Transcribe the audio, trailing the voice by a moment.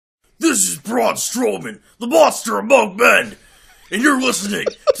This is Braun Strowman, the monster among men, and you're listening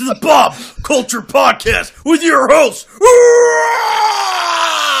to the Bob Culture Podcast with your host, Rob!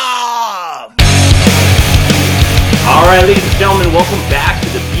 Alright, ladies and gentlemen, welcome back to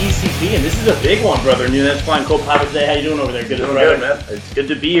the BCP, and this is a big one, brother. New That's Flying Co-Pilot today. How you doing over there? Good, good, man. It's good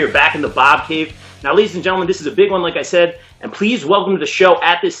to be here, back in the Bob Cave. Now, ladies and gentlemen, this is a big one, like I said, and please welcome to the show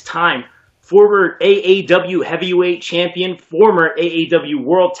at this time, former AAW Heavyweight Champion, former AAW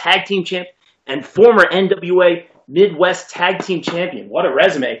World Tag Team Champ, and former NWA Midwest Tag Team Champion. What a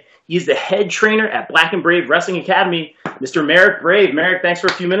resume. He's the head trainer at Black and Brave Wrestling Academy, Mr. Marek Brave. Marek, thanks for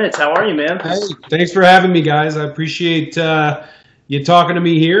a few minutes. How are you, man? Hey, thanks for having me, guys. I appreciate you talking to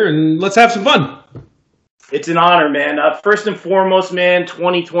me here, and let's have some fun. It's an honor, man. First and foremost, man,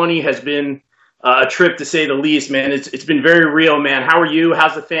 2020 has been a trip, to say the least, man. It's been very real, man. How are you?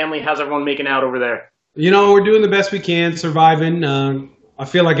 How's the family? How's everyone making out over there? You know, we're doing the best we can, surviving. I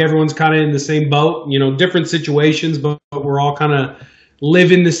feel like everyone's kind of in the same boat, you know, different situations, but we're all kind of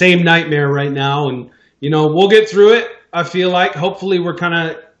living the same nightmare right now. And, you know, we'll get through it, I feel like. Hopefully we're kind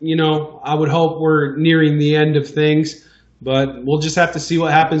of, you know, I would hope we're nearing the end of things, but we'll just have to see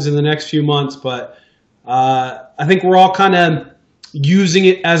what happens in the next few months. But I think we're all kind of using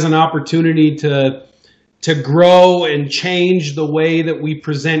it as an opportunity to grow and change the way that we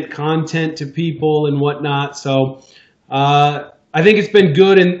present content to people and whatnot. So I think it's been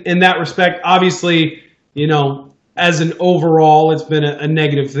good in that respect. Obviously, you know, as an overall, it's been a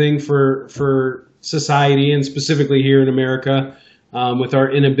negative thing for society and specifically here in America with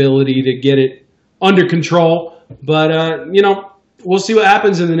our inability to get it under control. But, you know, we'll see what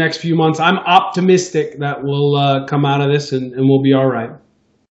happens in the next few months. I'm optimistic that we'll come out of this and we'll be all right.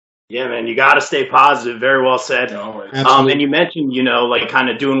 Yeah, man, you got to stay positive. Very well said. And you mentioned, you know, like kind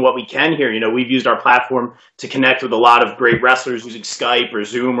of doing what we can here. You know, we've used our platform to connect with a lot of great wrestlers using Skype or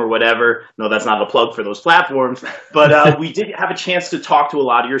Zoom or whatever. No, that's not a plug for those platforms. But we did have a chance to talk to a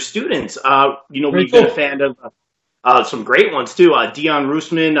lot of your students. You know, we've been a fan of some great ones, too. Dion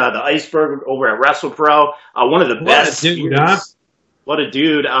Roosman, the Iceberg over at WrestlePro. One of the best. Dude, huh? What a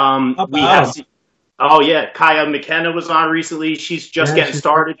dude. Kaya McKenna was on recently. She's just getting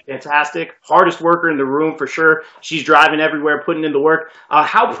started. Fantastic. Hardest worker in the room for sure. She's driving everywhere, putting in the work.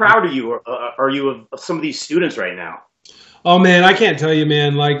 How proud are you of some of these students right now? Oh, man, I can't tell you,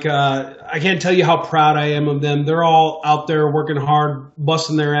 man. Like, I can't tell you how proud I am of them. They're all out there working hard,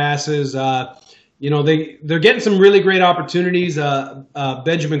 busting their asses. You know, they're getting some really great opportunities.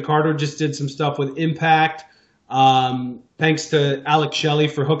 Benjamin Carter just did some stuff with Impact. Thanks to Alex Shelley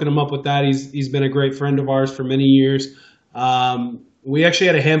for hooking him up with that. He's been a great friend of ours for many years. We actually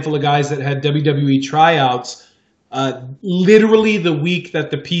had a handful of guys that had WWE tryouts literally the week that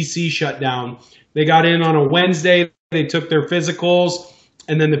the PC shut down. They got in on a Wednesday, they took their physicals,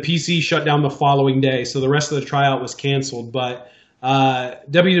 and then the PC shut down the following day. So the rest of the tryout was canceled. But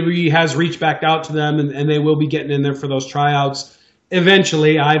WWE has reached back out to them, and they will be getting in there for those tryouts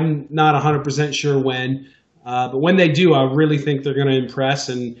eventually. I'm not 100% sure when. But when they do, I really think they're going to impress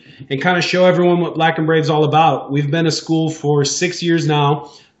and kind of show everyone what Black and Brave's all about. We've been a school for 6 years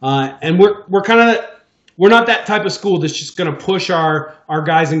now, and we're not that type of school that's just going to push our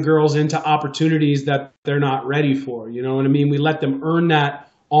guys and girls into opportunities that they're not ready for. You know what I mean? We let them earn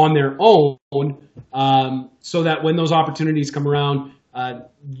that on their own, so that when those opportunities come around,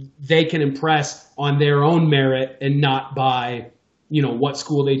 they can impress on their own merit and not by, you know, what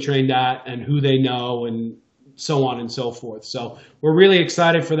school they trained at and who they know and so on and so forth. So we're really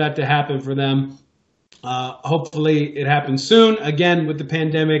excited for that to happen for them. Hopefully it happens soon. Again, with the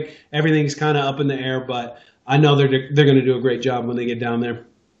pandemic, everything's kind of up in the air, but I know they're going to do a great job when they get down there.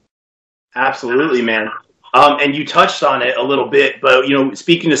 Absolutely, man. And you touched on it a little bit, but, you know,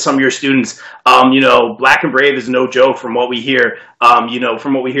 speaking to some of your students, you know, Black and Brave is no joke from what we hear. You know,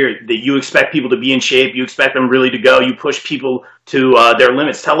 from what we hear, that you expect people to be in shape, you expect them really to go, you push people to their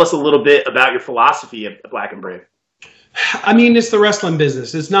limits. Tell us a little bit about your philosophy at Black and Brave. I mean, it's the wrestling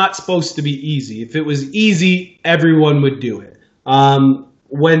business. It's not supposed to be easy. If it was easy, everyone would do it.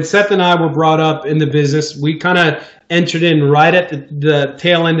 When Seth and I were brought up in the business, we kind of entered in right at the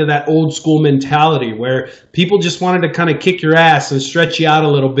tail end of that old school mentality where people just wanted to kind of kick your ass and stretch you out a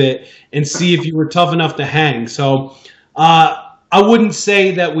little bit and see if you were tough enough to hang. So I wouldn't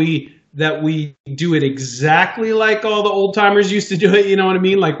say that we do it exactly like all the old timers used to do it. You know what I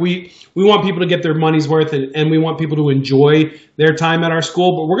mean? Like we want people to get their money's worth and we want people to enjoy their time at our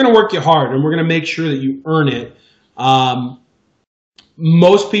school, but we're going to work you hard and we're going to make sure that you earn it.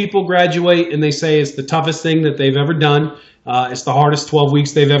 Most people graduate and they say it's the toughest thing that they've ever done. It's the hardest 12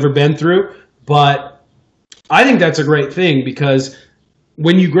 weeks they've ever been through. But I think that's a great thing because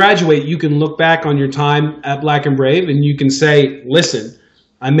when you graduate, you can look back on your time at Black and Brave and you can say, listen,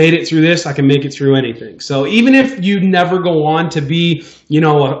 I made it through this. I can make it through anything. So even if you never go on to be,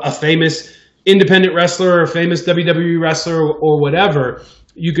 a famous independent wrestler or a famous WWE wrestler or whatever,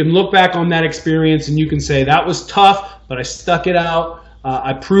 you can look back on that experience and you can say, that was tough, but I stuck it out.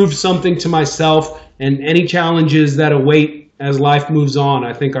 I proved something to myself, and any challenges that await as life moves on,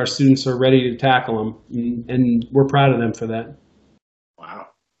 I think our students are ready to tackle them, and we're proud of them for that. Wow.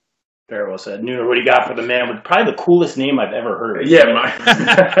 Very well said. Nooner, what do you got for the man with probably the coolest name I've ever heard?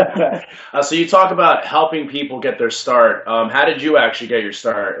 Yeah, so you talk about helping people get their start. How did you actually get your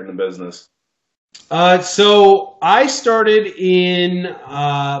start in the business? So I started in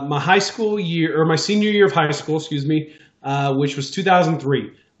my high school year, or my senior year of high school, which was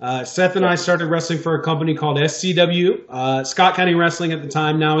 2003. Seth and I started wrestling for a company called SCW, Scott County Wrestling at the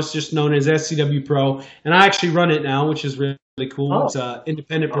time. Now it's just known as SCW Pro, and I actually run it now, which is really cool. It's an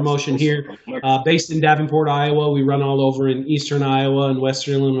independent promotion here, based in Davenport, Iowa. We run all over in eastern Iowa and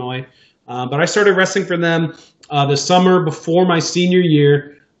western Illinois. But I started wrestling for them the summer before my senior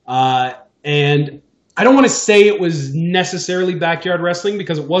year, and I don't want to say it was necessarily backyard wrestling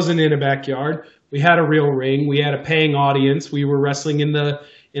because it wasn't in a backyard. We had a real ring. We had a paying audience. We were wrestling in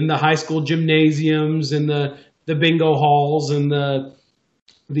the high school gymnasiums and the bingo halls and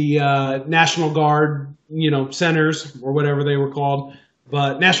the National Guard, centers or whatever they were called,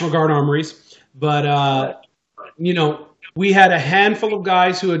 but National Guard armories. But, we had a handful of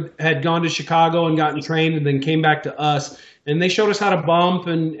guys who had gone to Chicago and gotten trained and then came back to us, and they showed us how to bump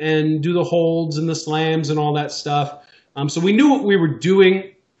and do the holds and the slams and all that stuff. So we knew what we were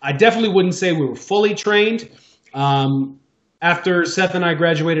doing. I definitely wouldn't say we were fully trained. After Seth and I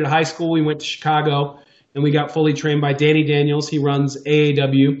graduated high school, we went to Chicago and we got fully trained by Danny Daniels. He runs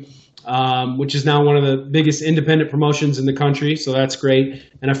AAW, which is now one of the biggest independent promotions in the country. So that's great.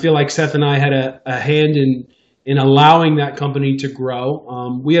 And I feel like Seth and I had a hand in allowing that company to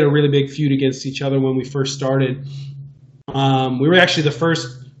grow. We had a really big feud against each other when we first started. We were actually the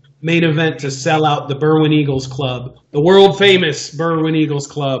first main event to sell out the Berwyn Eagles Club, the world famous Berwyn Eagles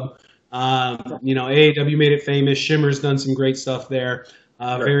Club. AAW made it famous. Shimmer's done some great stuff there,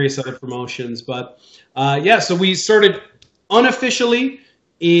 various other promotions. But so we started unofficially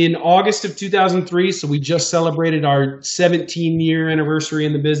in August of 2003. So we just celebrated our 17-year anniversary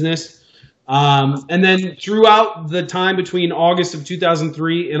in the business. And then throughout the time between August of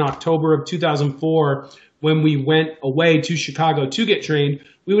 2003 and October of 2004, when we went away to Chicago to get trained,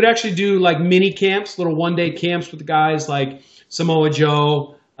 we would actually do like mini camps, little one-day camps with the guys like Samoa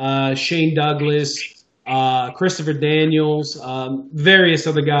Joe, Shane Douglas, Christopher Daniels, various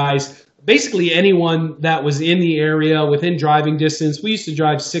other guys. Basically anyone that was in the area within driving distance. We used to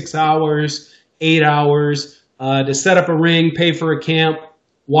drive 6 hours, 8 hours to set up a ring, pay for a camp,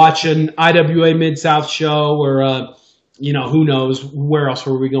 watch an IWA Mid-South show, or who knows where else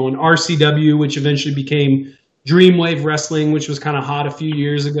were we going? RCW, which eventually became Dreamwave Wrestling, which was kind of hot a few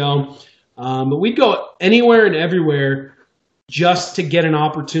years ago. But we'd go anywhere and everywhere just to get an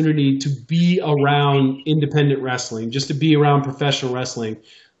opportunity to be around independent wrestling, just to be around professional wrestling.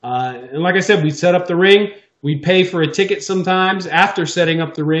 And like I said, we'd set up the ring. We'd pay for a ticket sometimes after setting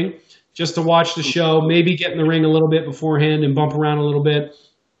up the ring just to watch the show, maybe get in the ring a little bit beforehand and bump around a little bit.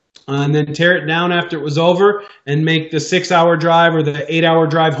 And then tear it down after it was over and make the 6-hour drive or the 8-hour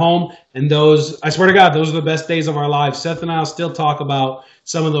drive home. And those, I swear to God, those are the best days of our lives. Seth and I will still talk about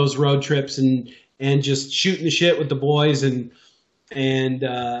some of those road trips and just shooting the shit with the boys and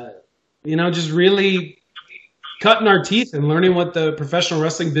just really cutting our teeth and learning what the professional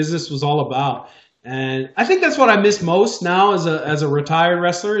wrestling business was all about. And I think that's what I miss most now as a retired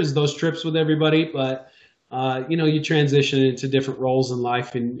wrestler is those trips with everybody. But you transition into different roles in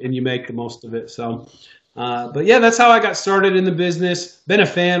life and you make the most of it. So, but yeah, that's how I got started in the business. Been a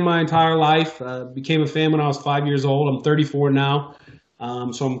fan my entire life. Became a fan when I was 5 years old. I'm 34 now.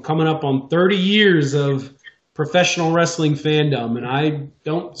 So I'm coming up on 30 years of professional wrestling fandom, and I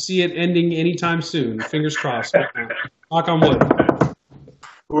don't see it ending anytime soon. Fingers crossed. Knock on wood.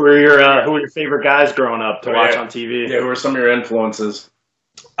 Who were your favorite guys growing up to watch on TV? Yeah, who are some of your influences?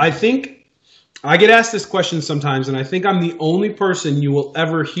 I think I get asked this question sometimes, and I think I'm the only person you will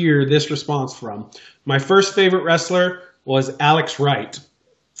ever hear this response from. My first favorite wrestler was Alex Wright,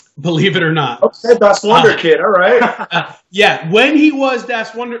 believe it or not. Okay, Das Wonder Kid, all right. Yeah, when he was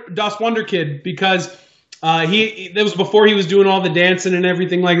Das Wonder Kid, because that was before he was doing all the dancing and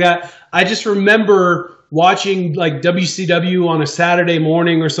everything like that. I just remember watching like WCW on a Saturday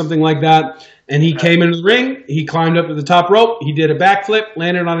morning or something like that. And he came into the ring, he climbed up to the top rope, he did a backflip,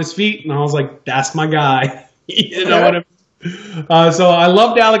 landed on his feet, and I was like, that's my guy. You know what I mean? So I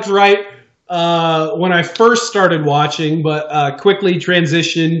loved Alex Wright when I first started watching, but quickly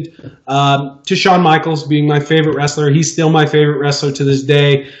transitioned to Shawn Michaels being my favorite wrestler. He's still my favorite wrestler to this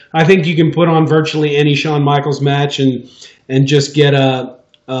day. I think you can put on virtually any Shawn Michaels match and just get a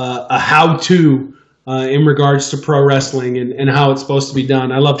how-to in regards to pro wrestling and how it's supposed to be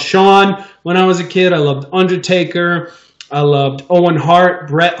done. I loved Shawn when I was a kid. I loved Undertaker. I loved Owen Hart,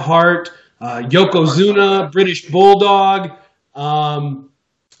 Bret Hart, Yokozuna, British Bulldog.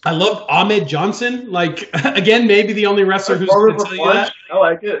 I loved Ahmed Johnson. Like, again, maybe the only wrestler who's going to tell you that. I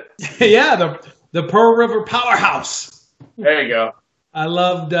like it. Yeah, the Pearl River Powerhouse. There you go. I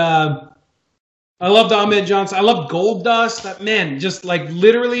loved Ahmed Johnson. I loved Goldust. That man, just like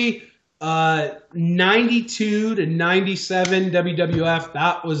literally 92 to 97 WWF.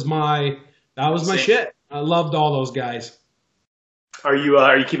 That was my shit. I loved all those guys. Are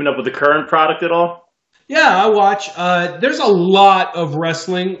you keeping up with the current product at all? Yeah, I watch. There's a lot of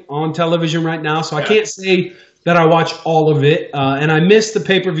wrestling on television right now, so I can't say that I watch all of it. And I missed the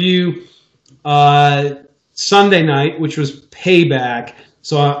pay-per-view Sunday night, which was Payback.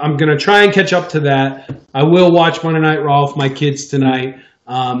 So I'm going to try and catch up to that. I will watch Monday Night Raw with my kids tonight.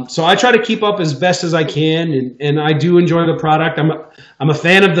 So I try to keep up as best as I can, and I do enjoy the product. I'm a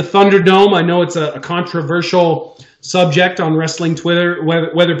fan of the Thunderdome. I know it's a controversial subject on wrestling Twitter,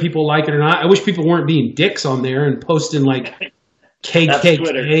 whether people like it or not. I wish people weren't being dicks on there and posting like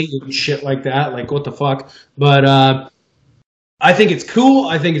KKK and shit like that. Like, what the fuck? But I think it's cool.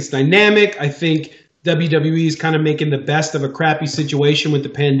 I think it's dynamic. I think WWE is kind of making the best of a crappy situation with the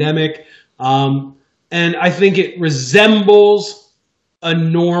pandemic. And I think it resembles a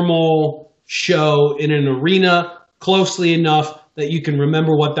normal show in an arena closely enough that you can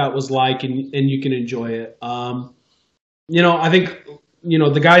remember what that was like and you can enjoy it. I think,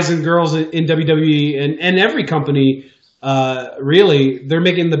 the guys and girls in WWE and every company, really, they're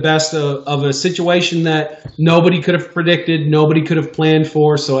making the best of a situation that nobody could have predicted, nobody could have planned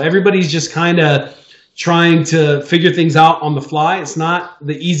for. So everybody's just kind of trying to figure things out on the fly. It's not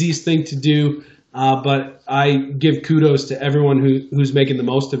the easiest thing to do, but I give kudos to everyone who's making the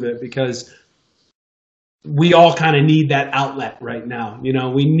most of it, because we all kind of need that outlet right now.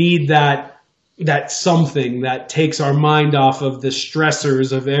 We need that something that takes our mind off of the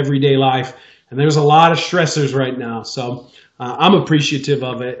stressors of everyday life. And there's a lot of stressors right now. So I'm appreciative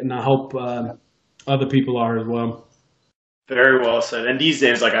of it, and I hope other people are as well. Very well said. And these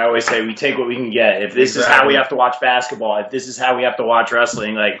days, like I always say, we take what we can get. If this is how we have to watch basketball, if this is how we have to watch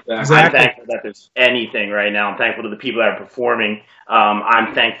wrestling, I'm thankful that there's anything right now. I'm thankful to the people that are performing.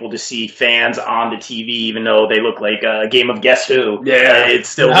 I'm thankful to see fans on the TV, even though they look like a game of Guess Who. Yeah, it's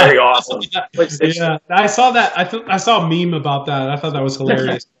still very awesome. Yeah, I saw that. I saw a meme about that. I thought that was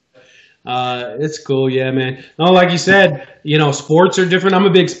hilarious. It's cool, yeah, man. No, like you said, sports are different. I'm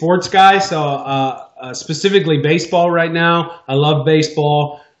a big sports guy, so specifically baseball right now. I love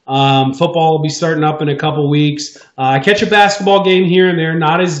baseball. Football will be starting up in a couple weeks. I catch a basketball game here and there.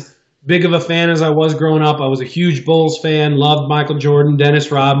 Not as big of a fan as I was growing up. I was a huge Bulls fan. Loved Michael Jordan,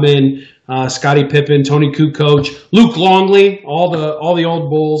 Dennis Rodman, Scottie Pippen, Tony Kukoc, Luke Longley, all the old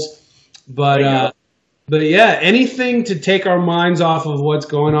Bulls. But yeah, anything to take our minds off of what's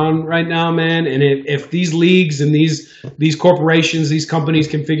going on right now, man. And if these leagues and these corporations, these companies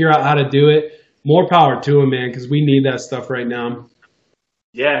can figure out how to do it, more power to them, man, because we need that stuff right now.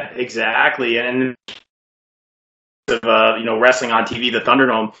 Yeah, exactly. And wrestling on TV, the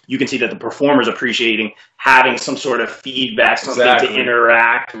Thunderdome, you can see that the performers appreciating having some sort of feedback, something to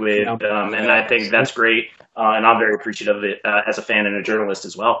interact with, and I think that's great. And I'm very appreciative of it as a fan and a journalist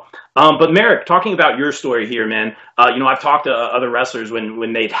as well. But Marek, talking about your story here, man, I've talked to other wrestlers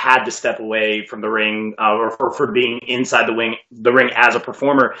when they've had to step away from the ring or for being inside the ring as a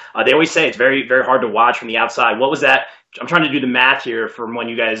performer. They always say it's very, very hard to watch from the outside. What was that? I'm trying to do the math here from when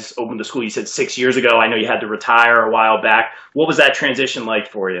you guys opened the school. You said 6 years ago. I know you had to retire a while back. What was that transition like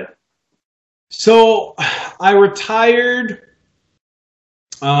for you? So I retired.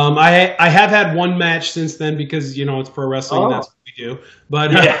 I have had one match since then because, it's pro wrestling. That's what we do.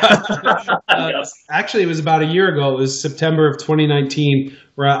 But actually, it was about a year ago. It was September of 2019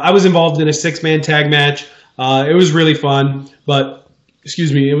 where I was involved in a 6-man tag match. It was really fun, but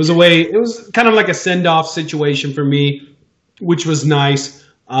it was kind of like a send-off situation for me, which was nice.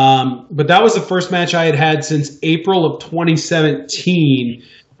 But that was the first match I had had since April of 2017.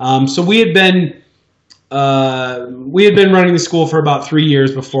 So we had been running the school for about 3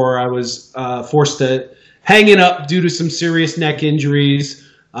 years before I was forced to hang it up due to some serious neck injuries.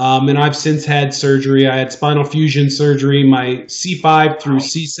 And I've since had surgery. I had spinal fusion surgery. My C5 through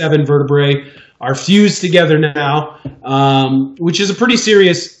C7 vertebrae are fused together now, which is a pretty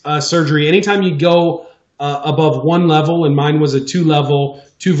serious surgery. Anytime you go above one level, and mine was a 2-level,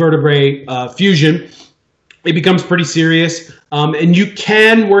 2 vertebrae fusion, it becomes pretty serious. And you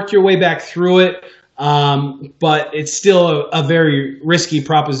can work your way back through it, but it's still a very risky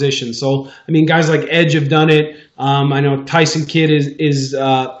proposition. So, I mean, guys like Edge have done it. I know Tyson Kidd is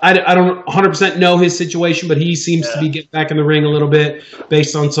I don't 100% know his situation, but he seems to be getting back in the ring a little bit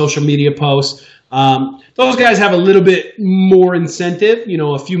based on social media posts. Those guys have a little bit more incentive,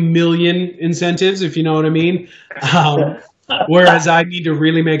 a few million incentives, if you know what I mean. Whereas I need to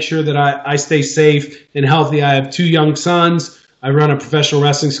really make sure that I stay safe and healthy. I have 2 young sons. I run a professional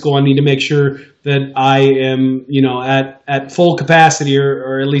wrestling school. I need to make sure that I am, at full capacity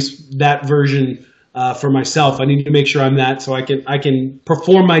or at least that version for myself. I need to make sure I'm that so I can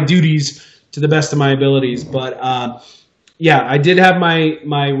perform my duties to the best of my abilities. But I did have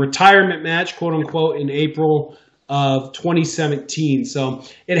my retirement match, quote unquote, in April of 2017. So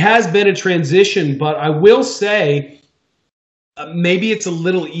it has been a transition, but I will say maybe it's a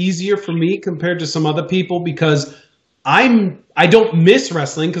little easier for me compared to some other people because I don't miss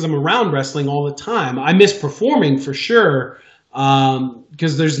wrestling because I'm around wrestling all the time. I miss performing for sure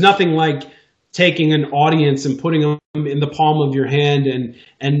because there's nothing like taking an audience and putting them in the palm of your hand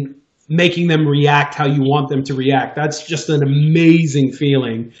and making them react how you want them to react. That's just an amazing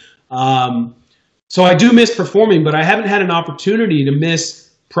feeling. So I do miss performing, but I haven't had an opportunity to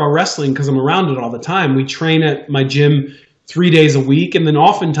miss pro wrestling because I'm around it all the time. We train at my gym 3 days a week, and then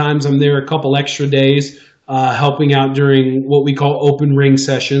oftentimes I'm there a couple extra days helping out during what we call open ring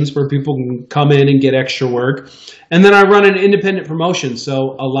sessions where people can come in and get extra work. And then I run an independent promotion,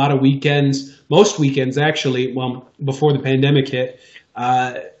 so a lot of weekends, most weekends actually, well, before the pandemic hit,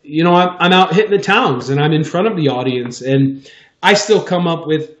 I'm out hitting the towns and I'm in front of the audience, and I still come up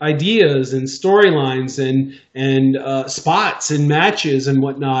with ideas and storylines and spots and matches and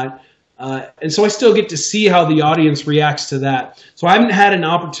whatnot. And so I still get to see how the audience reacts to that. So I haven't had an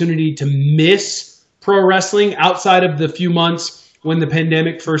opportunity to miss pro wrestling outside of the few months when the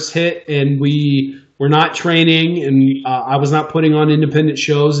pandemic first hit and we were not training and I was not putting on independent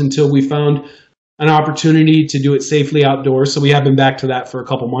shows until we found an opportunity to do it safely outdoors. So we have been back to that for a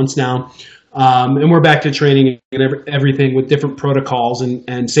couple months now. And we're back to training and everything with different protocols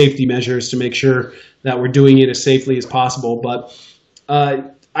and safety measures to make sure that we're doing it as safely as possible. But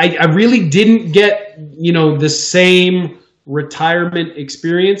I really didn't get, the same retirement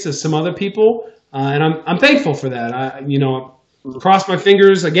experience as some other people. And I'm thankful for that. I cross my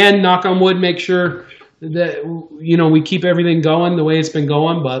fingers, again, knock on wood, make sure that, we keep everything going the way it's been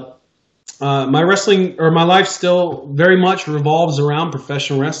going. But my life still very much revolves around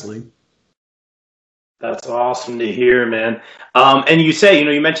professional wrestling. That's awesome to hear, man. And you say,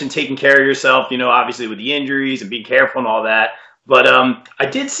 you mentioned taking care of yourself, obviously with the injuries and being careful and all that. But I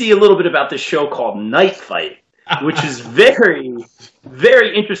did see a little bit about this show called Night Fight, which is very,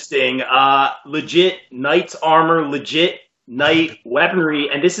 very interesting. Legit knight's armor, legit knight weaponry,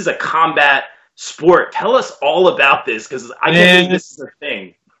 and this is a combat sport. Tell us all about this, because I can't believe this is a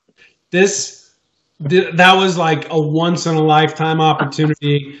thing. That was like a once-in-a-lifetime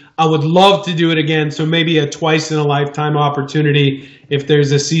opportunity. I would love to do it again, so maybe a twice-in-a-lifetime opportunity if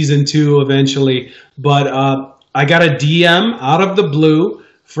there's a season 2 eventually. But I got a DM out of the blue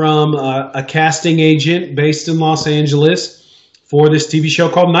from a casting agent based in Los Angeles for this TV show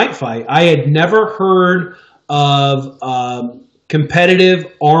called Night Fight. I had never heard of competitive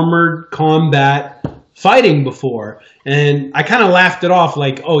armored combat fighting before. And I kind of laughed it off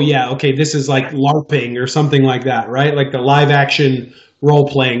like, oh yeah, okay, this is like LARPing or something like that, right? Like the live action role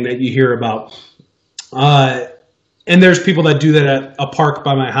playing that you hear about. And there's people that do that at a park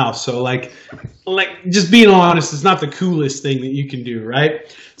by my house. So like just being honest, it's not the coolest thing that you can do,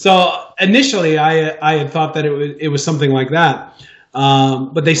 right? So initially I had thought that it was something like that.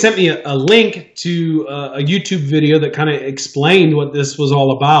 But they sent me a link to a YouTube video that kind of explained what this was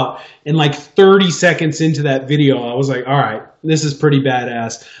all about. And like 30 seconds into that video, I was like, all right, this is pretty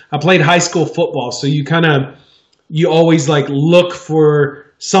badass. I played high school football, so you always like look for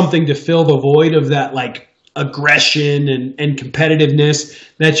something to fill the void of that like aggression and competitiveness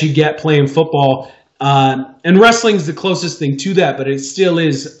that you get playing football. And wrestling's the closest thing to that, but it still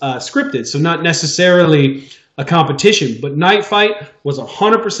is scripted, so not necessarily a competition. But Night Fight was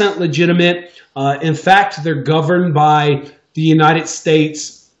 100% legitimate. In fact, they're governed by the United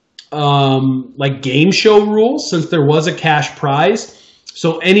States like game show rules, since there was a cash prize.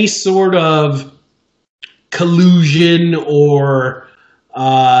 So any sort of collusion or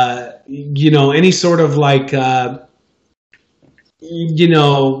any sort of like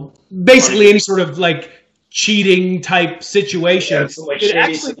basically any sort of like cheating type situation. It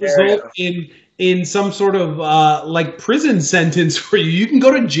actually results in some sort of like prison sentence for you. You can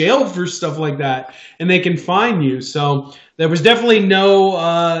go to jail for stuff like that, and they can fine you. So there was definitely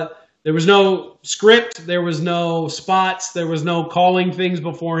no script, there was no spots, there was no calling things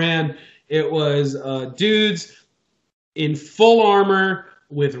beforehand. It was dudes in full armor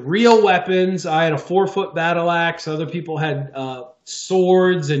with real weapons. I had a 4-foot battle axe. Other people had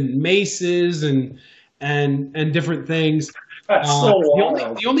swords and maces and different things. That's so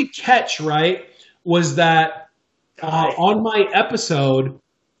wild. The only catch, right, was that on my episode,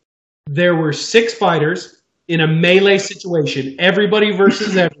 there were 6 fighters in a melee situation, everybody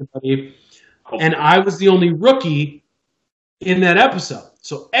versus everybody, and I was the only rookie in that episode.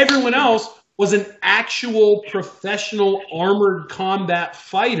 So everyone else was an actual professional armored combat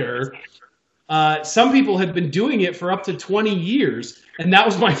fighter. Some people had been doing it for up to 20 years, and that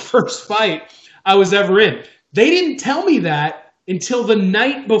was my first fight I was ever in. They didn't tell me that until the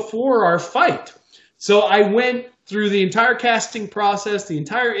night before our fight. So I went through the entire casting process, the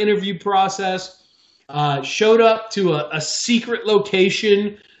entire interview process, showed up to a secret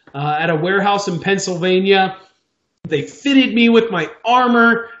location at a warehouse in Pennsylvania. They fitted me with my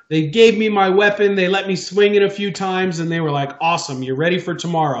armor. They gave me my weapon. They let me swing it a few times, and they were like, awesome, you're ready for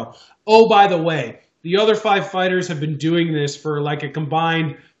tomorrow. Oh, by the way, the other 5 fighters have been doing this for like a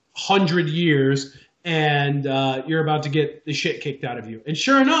combined 100 years, and you're about to get the shit kicked out of you. And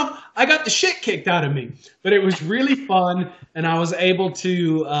sure enough, I got the shit kicked out of me. But it was really fun, and I was able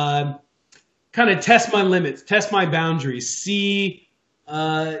to kind of test my limits, test my boundaries, see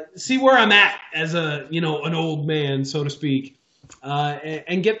where I'm at as an old man, so to speak,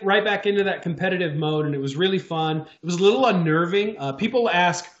 and get right back into that competitive mode. And it was really fun. It was a little unnerving. People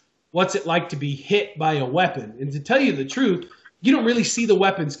ask, what's it like to be hit by a weapon? And to tell you the truth, you don't really see the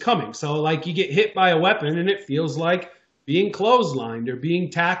weapons coming. So like you get hit by a weapon and it feels like being clotheslined or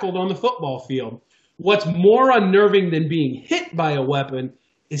being tackled on the football field. What's more unnerving than being hit by a weapon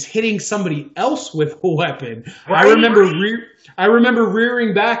is hitting somebody else with a weapon. Right. I remember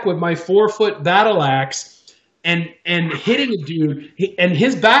rearing back with my 4-foot battle axe and hitting a dude, and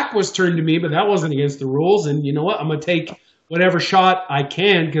his back was turned to me, but that wasn't against the rules. And you know what? I'm going to take whatever shot I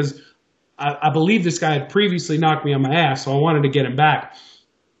can because I believe this guy had previously knocked me on my ass, so I wanted to get him back.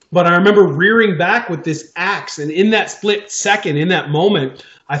 But I remember rearing back with this axe, and in that split second, in that moment,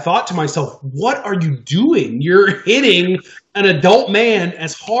 I thought to myself, what are you doing? You're hitting an adult man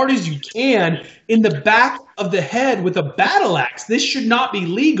as hard as you can in the back of the head with a battle axe. This should not be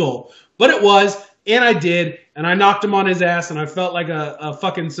legal. But it was, and I did, and I knocked him on his ass, and I felt like a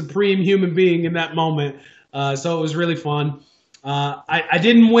fucking supreme human being in that moment. So it was really fun. I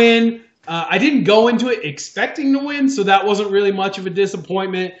didn't win. I didn't go into it expecting to win, so that wasn't really much of a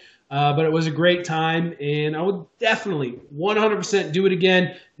disappointment. But it was a great time, and I would definitely 100% do it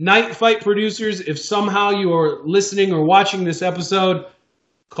again. Night Fight producers, if somehow you are listening or watching this episode,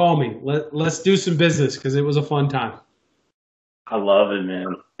 call me. Let's do some business because it was a fun time. I love it,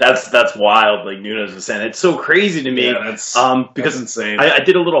 man. That's wild. Like Nunes was saying, it's so crazy to me. Yeah, because that's insane. I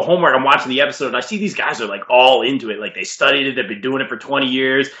did a little homework. I'm watching the episode, and I see these guys are like all into it. Like they studied it. They've been doing it for 20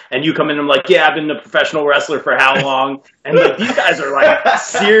 years. And you come in and I'm like, yeah, I've been a professional wrestler for how long? And like these guys are like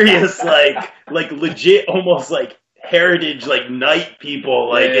serious, like legit, almost like heritage, like knight people.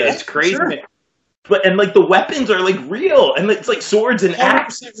 Like it's crazy. Sure. But and like the weapons are like real, and it's like swords and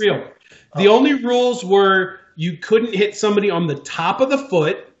axes. Real. The only rules were you couldn't hit somebody on the top of the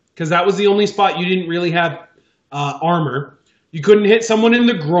foot, because that was the only spot you didn't really have armor. You couldn't hit someone in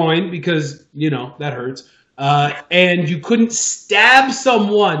the groin because, that hurts. And you couldn't stab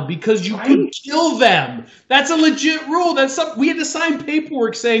someone because you couldn't kill them. That's a legit rule. That's something we had to sign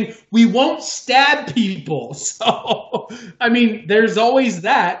paperwork saying we won't stab people. So, I mean, there's always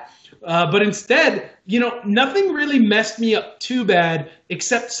that. But instead, nothing really messed me up too bad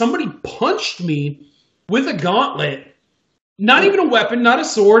except somebody punched me with a gauntlet. Not even a weapon, not a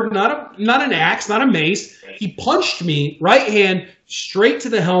sword, not an axe, not a mace. He punched me, right hand, straight to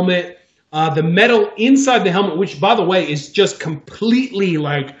the helmet. The metal inside the helmet, which, by the way, is just completely,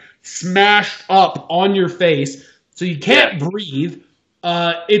 smashed up on your face. So you can't breathe.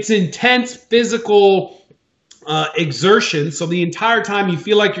 It's intense physical exertion. So the entire time you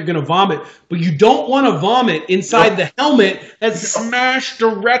feel like you're going to vomit, but you don't want to vomit inside the helmet that's smashed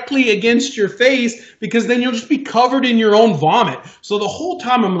directly against your face, because then you'll just be covered in your own vomit. So the whole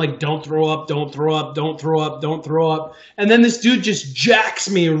time I'm like, don't throw up, don't throw up, don't throw up, don't throw up. And then this dude just jacks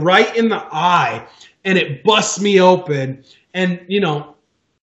me right in the eye and it busts me open. And,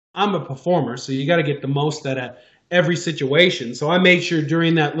 I'm a performer, so you got to get the most out every situation. So I made sure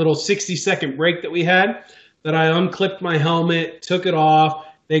during that little 60-second break that we had that I unclipped my helmet, took it off.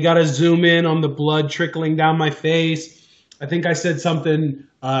 They got to zoom in on the blood trickling down my face. I think I said something,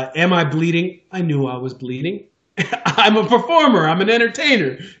 am I bleeding? I knew I was bleeding. I'm a performer. I'm an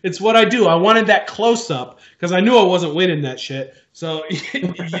entertainer. It's what I do. I wanted that close-up because I knew I wasn't winning that shit. So,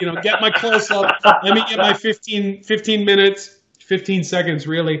 get my close-up. Let me get my 15 minutes, 15 seconds,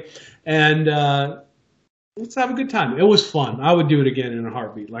 really. And let's have a good time. It was fun. I would do it again in a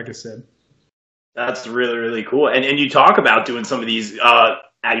heartbeat, like I said. That's really, really cool. And you talk about doing some of these,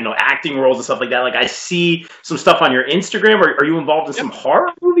 acting roles and stuff like that. Like, I see some stuff on your Instagram. Are you involved in some horror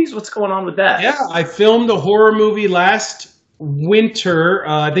movies? What's going on with that? Yeah, I filmed a horror movie last winter.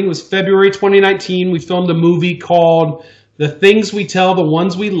 I think it was February 2019. We filmed a movie called The Things We Tell, The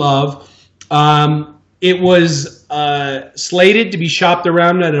Ones We Love. It was slated to be shopped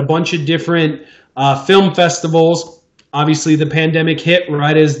around at a bunch of different film festivals. Obviously, the pandemic hit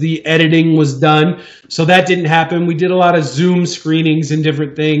right as the editing was done, so that didn't happen. We did a lot of Zoom screenings and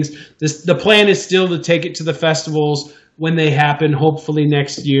different things. The plan is still to take it to the festivals when they happen, hopefully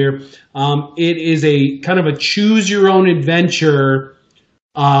next year. It is a kind of a choose-your-own-adventure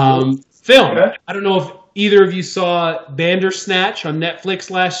film. Okay. I don't know if either of you saw Bandersnatch on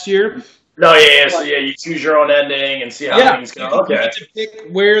Netflix last year. No, yeah. So, you choose your own ending and see how things go. Okay. You get to pick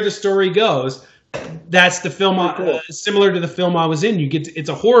where the story goes. That's the film, similar to the film I was in. It's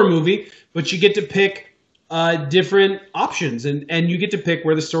a horror movie, but you get to pick different options, and you get to pick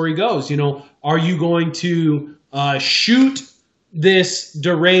where the story goes. Are you going to shoot this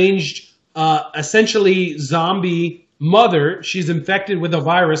deranged, essentially zombie mother? She's infected with a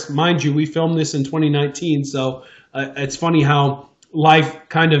virus. Mind you, we filmed this in 2019, so it's funny how life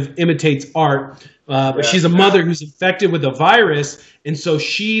kind of imitates art. But she's a mother who's infected with a virus, and so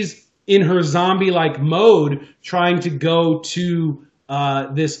she's in her zombie-like mode, trying to go to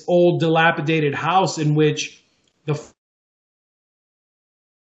this old dilapidated house in which the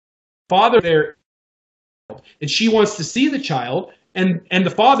father there, and she wants to see the child, and the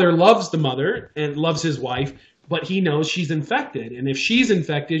father loves the mother and loves his wife, but he knows she's infected, and if she's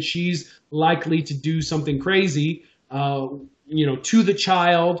infected, she's likely to do something crazy, to the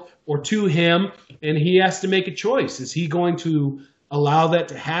child or to him, and he has to make a choice. Is he going to allow that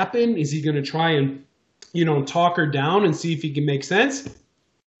to happen? Is he going to try and, talk her down and see if he can make sense?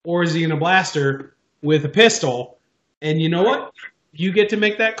 Or is he going to blast her with a pistol? And you know what? You get to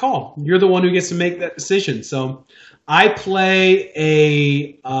make that call. You're the one who gets to make that decision. So I play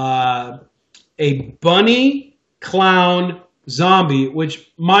a bunny clown zombie,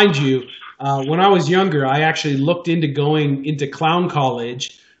 which, mind you, when I was younger, I actually looked into going into clown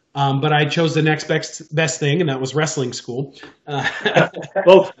college. But I chose the next best thing, and that was wrestling school.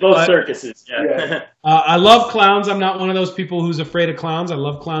 Both circuses, yeah. I love clowns. I'm not one of those people who's afraid of clowns. I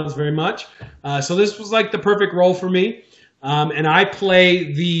love clowns very much. So this was like the perfect role for me. And I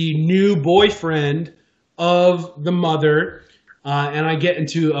play the new boyfriend of the mother, and I get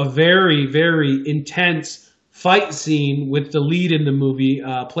into a very, very intense fight scene with the lead in the movie,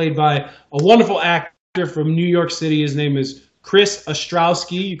 played by a wonderful actor from New York City. His name is Chris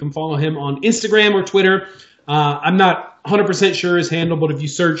Ostrowski. You can follow him on Instagram or Twitter. I'm not 100% sure his handle, but if you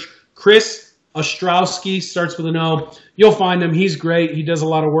search Chris Ostrowski, starts with an O, you'll find him. He's great. He does a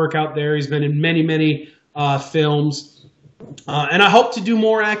lot of work out there. He's been in many, many films. And I hope to do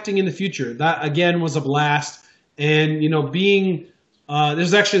more acting in the future. That, again, was a blast. And, this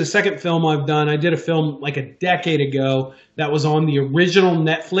is actually the second film I've done. I did a film like a decade ago that was on the original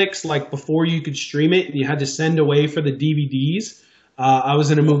Netflix, like before you could stream it and you had to send away for the DVDs. I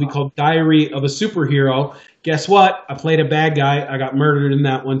was in a movie called Diary of a Superhero. Guess what? I played a bad guy. I got murdered in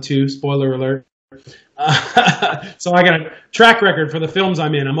that one too. Spoiler alert. So I got a track record for the films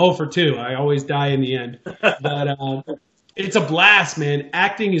I'm in. I'm 0 for 2. I always die in the end. But it's a blast, man.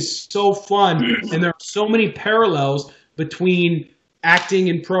 Acting is so fun, and there are so many parallels between acting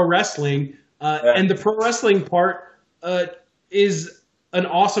and pro wrestling, and the pro wrestling part is an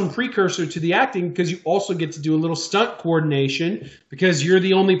awesome precursor to the acting because you also get to do a little stunt coordination because you're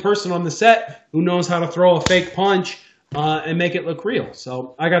the only person on the set who knows how to throw a fake punch and make it look real.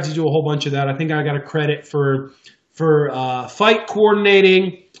 So I got to do a whole bunch of that. I think I got a credit for fight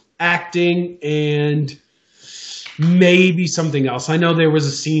coordinating, acting, and maybe something else. I know there was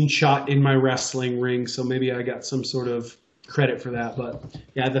a scene shot in my wrestling ring, so maybe I got some sort of credit for that. But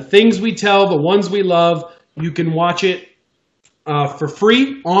yeah, The Things We Tell, The Ones We Love, you can watch it for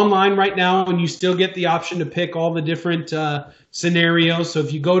free online right now, and you still get the option to pick all the different scenarios. So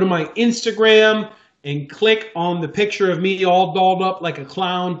if you go to my Instagram and click on the picture of me all dolled up like a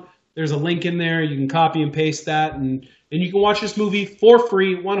clown, There's a link in there. You can copy and paste that, and you can watch this movie for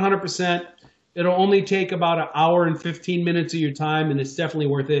free, 100%. It'll only take about an hour and 15 minutes of your time, and it's definitely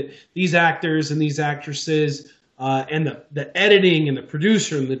worth it. These actors and these actresses and the editing and the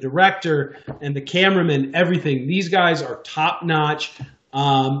producer and the director and the cameraman, everything, these guys are top-notch.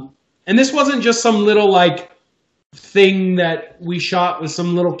 And this wasn't just some little, like, thing that we shot with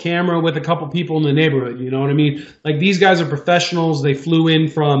some little camera with a couple people in the neighborhood, you know what I mean? Like, these guys are professionals. They flew in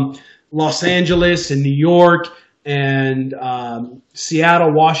from Los Angeles and New York and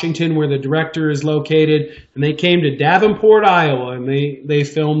Seattle, Washington, where the director is located, and they came to Davenport, Iowa, and they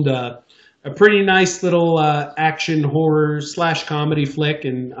filmed a pretty nice little action horror / comedy flick,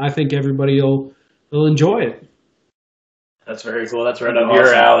 and I think everybody will enjoy it. That's very cool. That's right up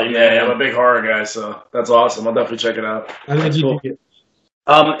your alley, man. Yeah, I'm a big horror guy, so that's awesome. I'll definitely check it out. I think you cool.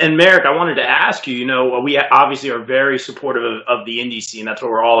 And Marek, I wanted to ask you, we obviously are very supportive of the indie scene. That's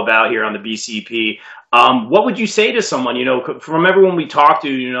what we're all about here on the BCP. What would you say to someone, from everyone we talk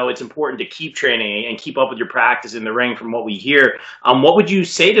to, it's important to keep training and keep up with your practice in the ring from what we hear. What would you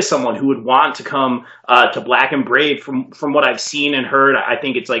say to someone who would want to come to Black and Brave? From what I've seen and heard, I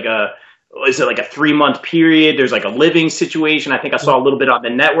think it's like is it like a 3-month period? There's like a living situation. I think I saw a little bit on the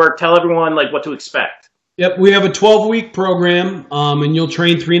network. Tell everyone like what to expect. Yep, we have a 12-week program, and you'll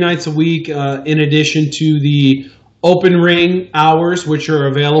train 3 nights a week in addition to the open ring hours, which are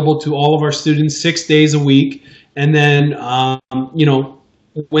available to all of our students 6 days a week. And then,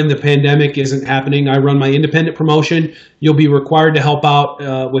 when the pandemic isn't happening, I run my independent promotion. You'll be required to help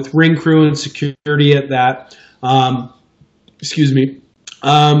out with ring crew and security at that.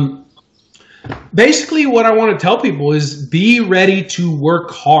 Basically, what I want to tell people is be ready to work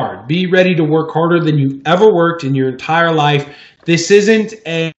hard. Be ready to work harder than you've ever worked in your entire life. This isn't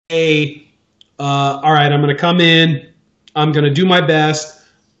all right, I'm going to come in, I'm going to do my best,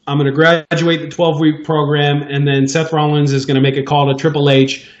 I'm going to graduate the 12-week program, and then Seth Rollins is going to make a call to Triple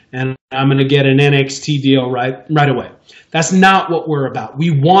H, and I'm going to get an NXT deal right away. That's not what we're about. We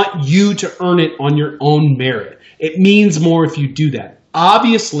want you to earn it on your own merit. It means more if you do that.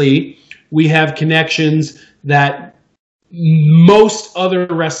 Obviously, we have connections that most other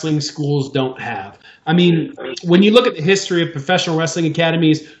wrestling schools don't have. I mean, when you look at the history of professional wrestling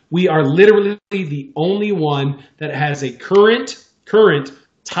academies, we are literally the only one that has a current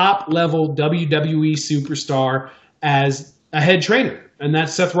top-level WWE superstar as a head trainer, and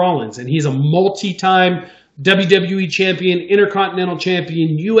that's Seth Rollins. And he's a multi-time WWE champion, Intercontinental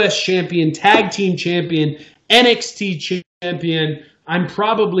champion, U.S. champion, tag team champion, NXT champion. I'm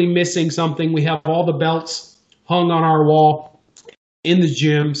probably missing something. We have all the belts hung on our wall in the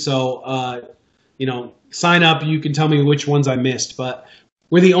gym. So, sign up. You can tell me which ones I missed. But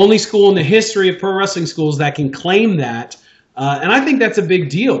we're the only school in the history of pro wrestling schools that can claim that. And I think that's a big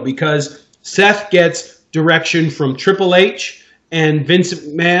deal because Seth gets direction from Triple H and Vince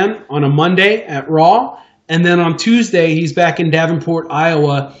McMahon on a Monday at Raw. And then on Tuesday, he's back in Davenport,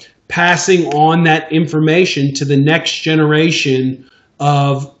 Iowa, passing on that information to the next generation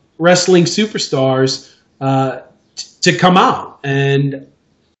of wrestling superstars to come out. And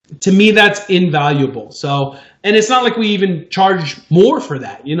to me, that's invaluable. So, and it's not like we even charge more for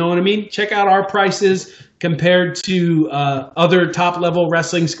that. You know what I mean? Check out our prices compared to other top-level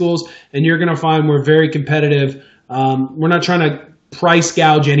wrestling schools, and you're going to find we're very competitive. We're not trying to price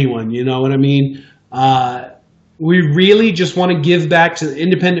gouge anyone. You know what I mean? We really just want to give back to the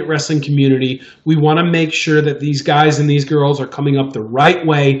independent wrestling community. We want to make sure that these guys and these girls are coming up the right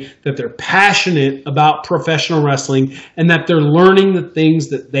way, that they're passionate about professional wrestling, and that they're learning the things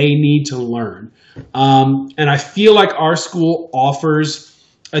that they need to learn. And I feel like our school offers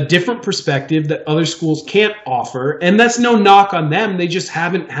a different perspective that other schools can't offer. And that's no knock on them. They just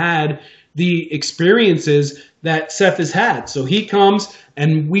haven't had the experiences that Seth has had. So he comes,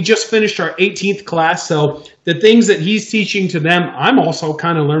 and we just finished our 18th class. So the things that he's teaching to them, I'm also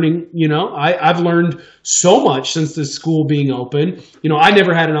kind of learning. I've learned so much since the school being open. I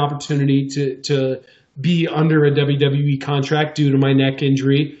never had an opportunity to be under a WWE contract due to my neck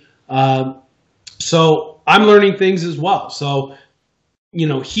injury. So I'm learning things as well. So,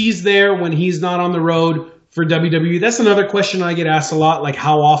 he's there when he's not on the road for WWE. That's another question I get asked a lot, like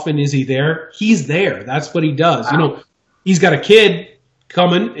how often is he there? He's there. That's what he does. Wow. He's got a kid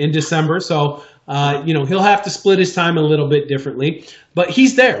coming in December, so he'll have to split his time a little bit differently. But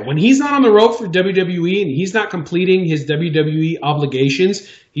he's there. When he's not on the road for WWE and he's not completing his WWE obligations,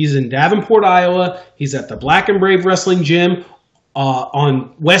 he's in Davenport, Iowa. He's at the Black and Brave Wrestling Gym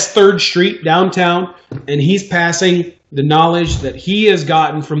on West 3rd Street downtown, and he's passing the knowledge that he has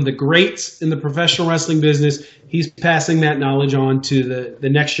gotten from the greats in the professional wrestling business, he's passing that knowledge on to the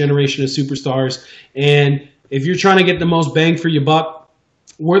next generation of superstars. And if you're trying to get the most bang for your buck,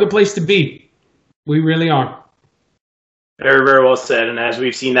 we're the place to be. We really are. Very, very well said. And as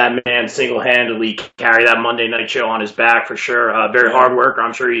we've seen that man single-handedly carry that Monday night show on his back for sure. Very hard worker.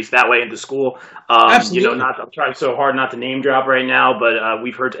 I'm sure he's that way into school. Absolutely. I'm trying so hard not to name drop right now, but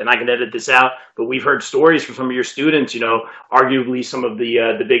we've heard, and I can edit this out, but we've heard stories from some of your students, arguably some of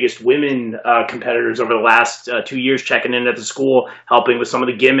the biggest women competitors over the last 2 years checking in at the school, helping with some of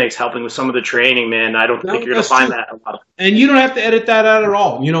the gimmicks, helping with some of the training, man. I don't think you're going to find that a lot. And you don't have to edit that out at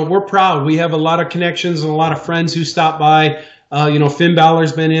all. We're proud. We have a lot of connections and a lot of friends who stop by. Finn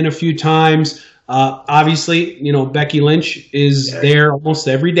Balor's been in a few times. Obviously, Becky Lynch is there almost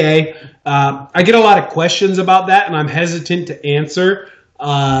every day. I get a lot of questions about that, and I'm hesitant to answer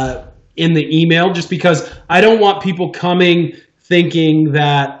in the email just because I don't want people coming thinking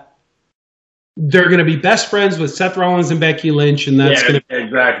that they're going to be best friends with Seth Rollins and Becky Lynch, and that's going to be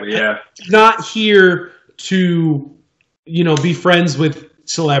exactly, yeah. Not here to, be friends with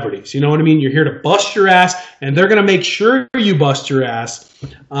celebrities. You know what I mean? You're here to bust your ass, and they're going to make sure you bust your ass.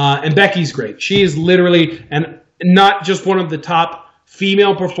 And Becky's great. She is literally, and not just one of the top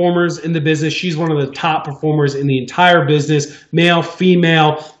female performers in the business. She's one of the top performers in the entire business. Male,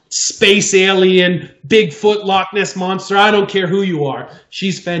 female, space alien, Bigfoot, Loch Ness Monster. I don't care who you are.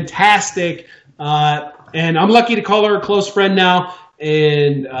 She's fantastic. And I'm lucky to call her a close friend now.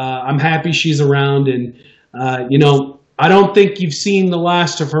 And I'm happy she's around. And, I don't think you've seen the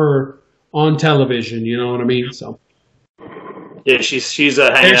last of her on television. You know what I mean? So. Yeah, she's hanging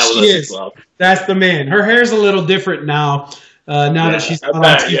out with us as well. That's the man. Her hair's a little different now. That she's on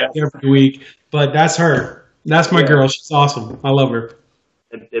TV every week. But that's her. That's my girl. She's awesome. I love her.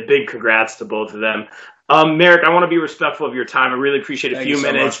 A big congrats to both of them. Marek, I want to be respectful of your time. I really appreciate a few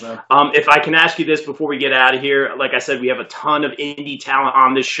minutes. So much, if I can ask you this before we get out of here, like I said, we have a ton of indie talent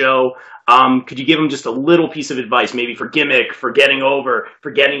on this show. Could you give them just a little piece of advice, maybe for gimmick, for getting over,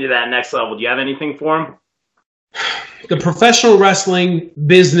 for getting to that next level? Do you have anything for them? The professional wrestling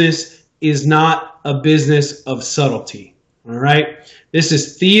business is not a business of subtlety. All right? This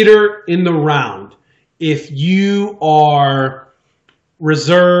is theater in the round. If you are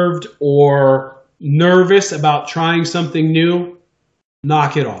reserved or nervous about trying something new,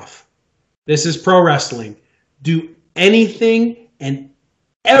 knock it off. This is pro wrestling. Do anything and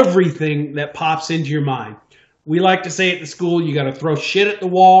everything that pops into your mind. We like to say at the school, you got to throw shit at the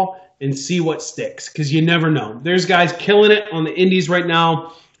wall and see what sticks, because you never know. There's guys killing it on the indies right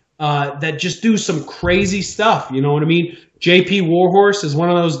now that just do some crazy stuff. You know what I mean? JP Warhorse is one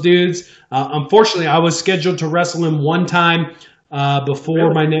of those dudes. Unfortunately, I was scheduled to wrestle him one time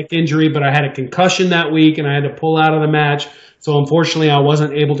before my neck injury, but I had a concussion that week and I had to pull out of the match. So unfortunately, I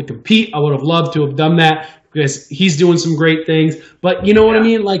wasn't able to compete. I would have loved to have done that because he's doing some great things. But you know what I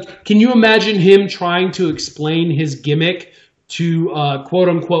mean? Like, can you imagine him trying to explain his gimmick to quote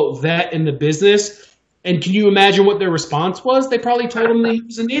unquote vet in the business? And can you imagine what their response was? They probably told him that he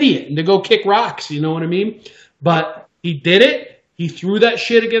was an idiot and to go kick rocks. You know what I mean? But he did it. He threw that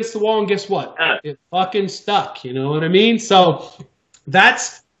shit against the wall, and guess what? It fucking stuck. You know what I mean? So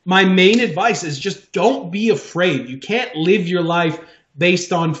that's my main advice, is just don't be afraid. You can't live your life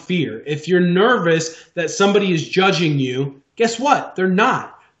based on fear. If you're nervous that somebody is judging you, guess what? They're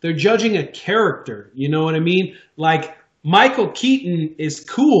not. They're judging a character. You know what I mean? Like, Michael Keaton is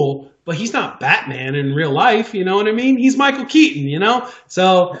cool, but he's not Batman in real life. You know what I mean? He's Michael Keaton, you know?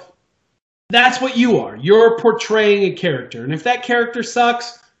 So that's what you are. You're portraying a character. And if that character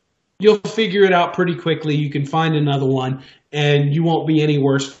sucks, you'll figure it out pretty quickly. You can find another one, and you won't be any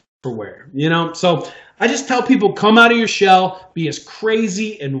worse for wear. You know? So I just tell people, come out of your shell, be as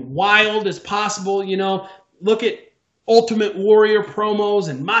crazy and wild as possible. You know, look at Ultimate Warrior promos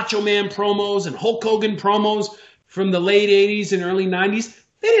and Macho Man promos and Hulk Hogan promos from the late 80s and early 90s.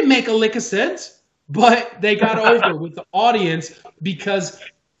 They didn't make a lick of sense, but they got over with the audience because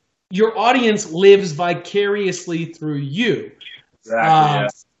your audience lives vicariously through you. Exactly,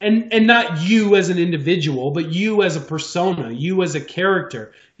 and not you as an individual, but you as a persona, you as a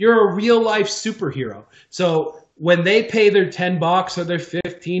character. You're a real life superhero. So when they pay their $10 or their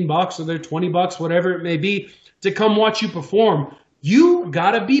 $15 or their $20, whatever it may be, to come watch you perform, you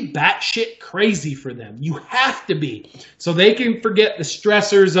gotta be batshit crazy for them. You have to be, so they can forget the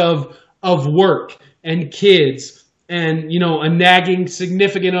stressors of work and kids and, you know, a nagging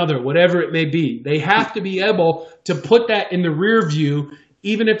significant other, whatever it may be. They have to be able to put that in the rear view,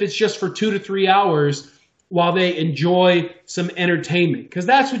 even if it's just for 2 to 3 hours, while they enjoy some entertainment, because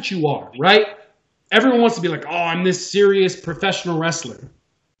that's what you are, right? everyone wants to be like, oh, I'm this serious professional wrestler.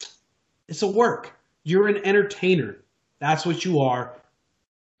 It's a work. You're an entertainer. That's what you are.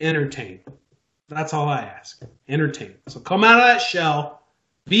 Entertain. That's all I ask. Entertain. So come out of that shell,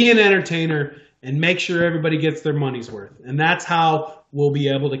 be an entertainer, and make sure everybody gets their money's worth. And that's how we'll be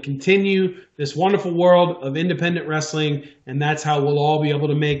able to continue this wonderful world of independent wrestling, and that's how we'll all be able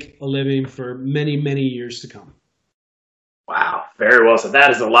to make a living for many, many years to come. Wow, very well said.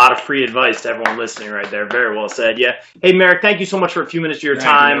 That is a lot of free advice to everyone listening right there. Very well said. Yeah. Hey, Marek, thank you so much for a few minutes of your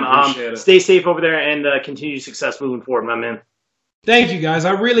time. Stay safe over there and continue success moving forward, my man. Thank you, guys.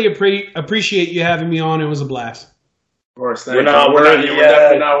 I really appreciate you having me on. It was a blast. Of course, we're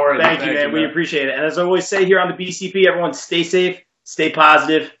definitely not worthy. Thank you, man. We man. appreciate it. And as I always say here on the BCP, everyone stay safe, stay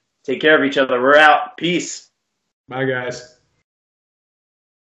positive, take care of each other. We're out. Peace. Bye, guys.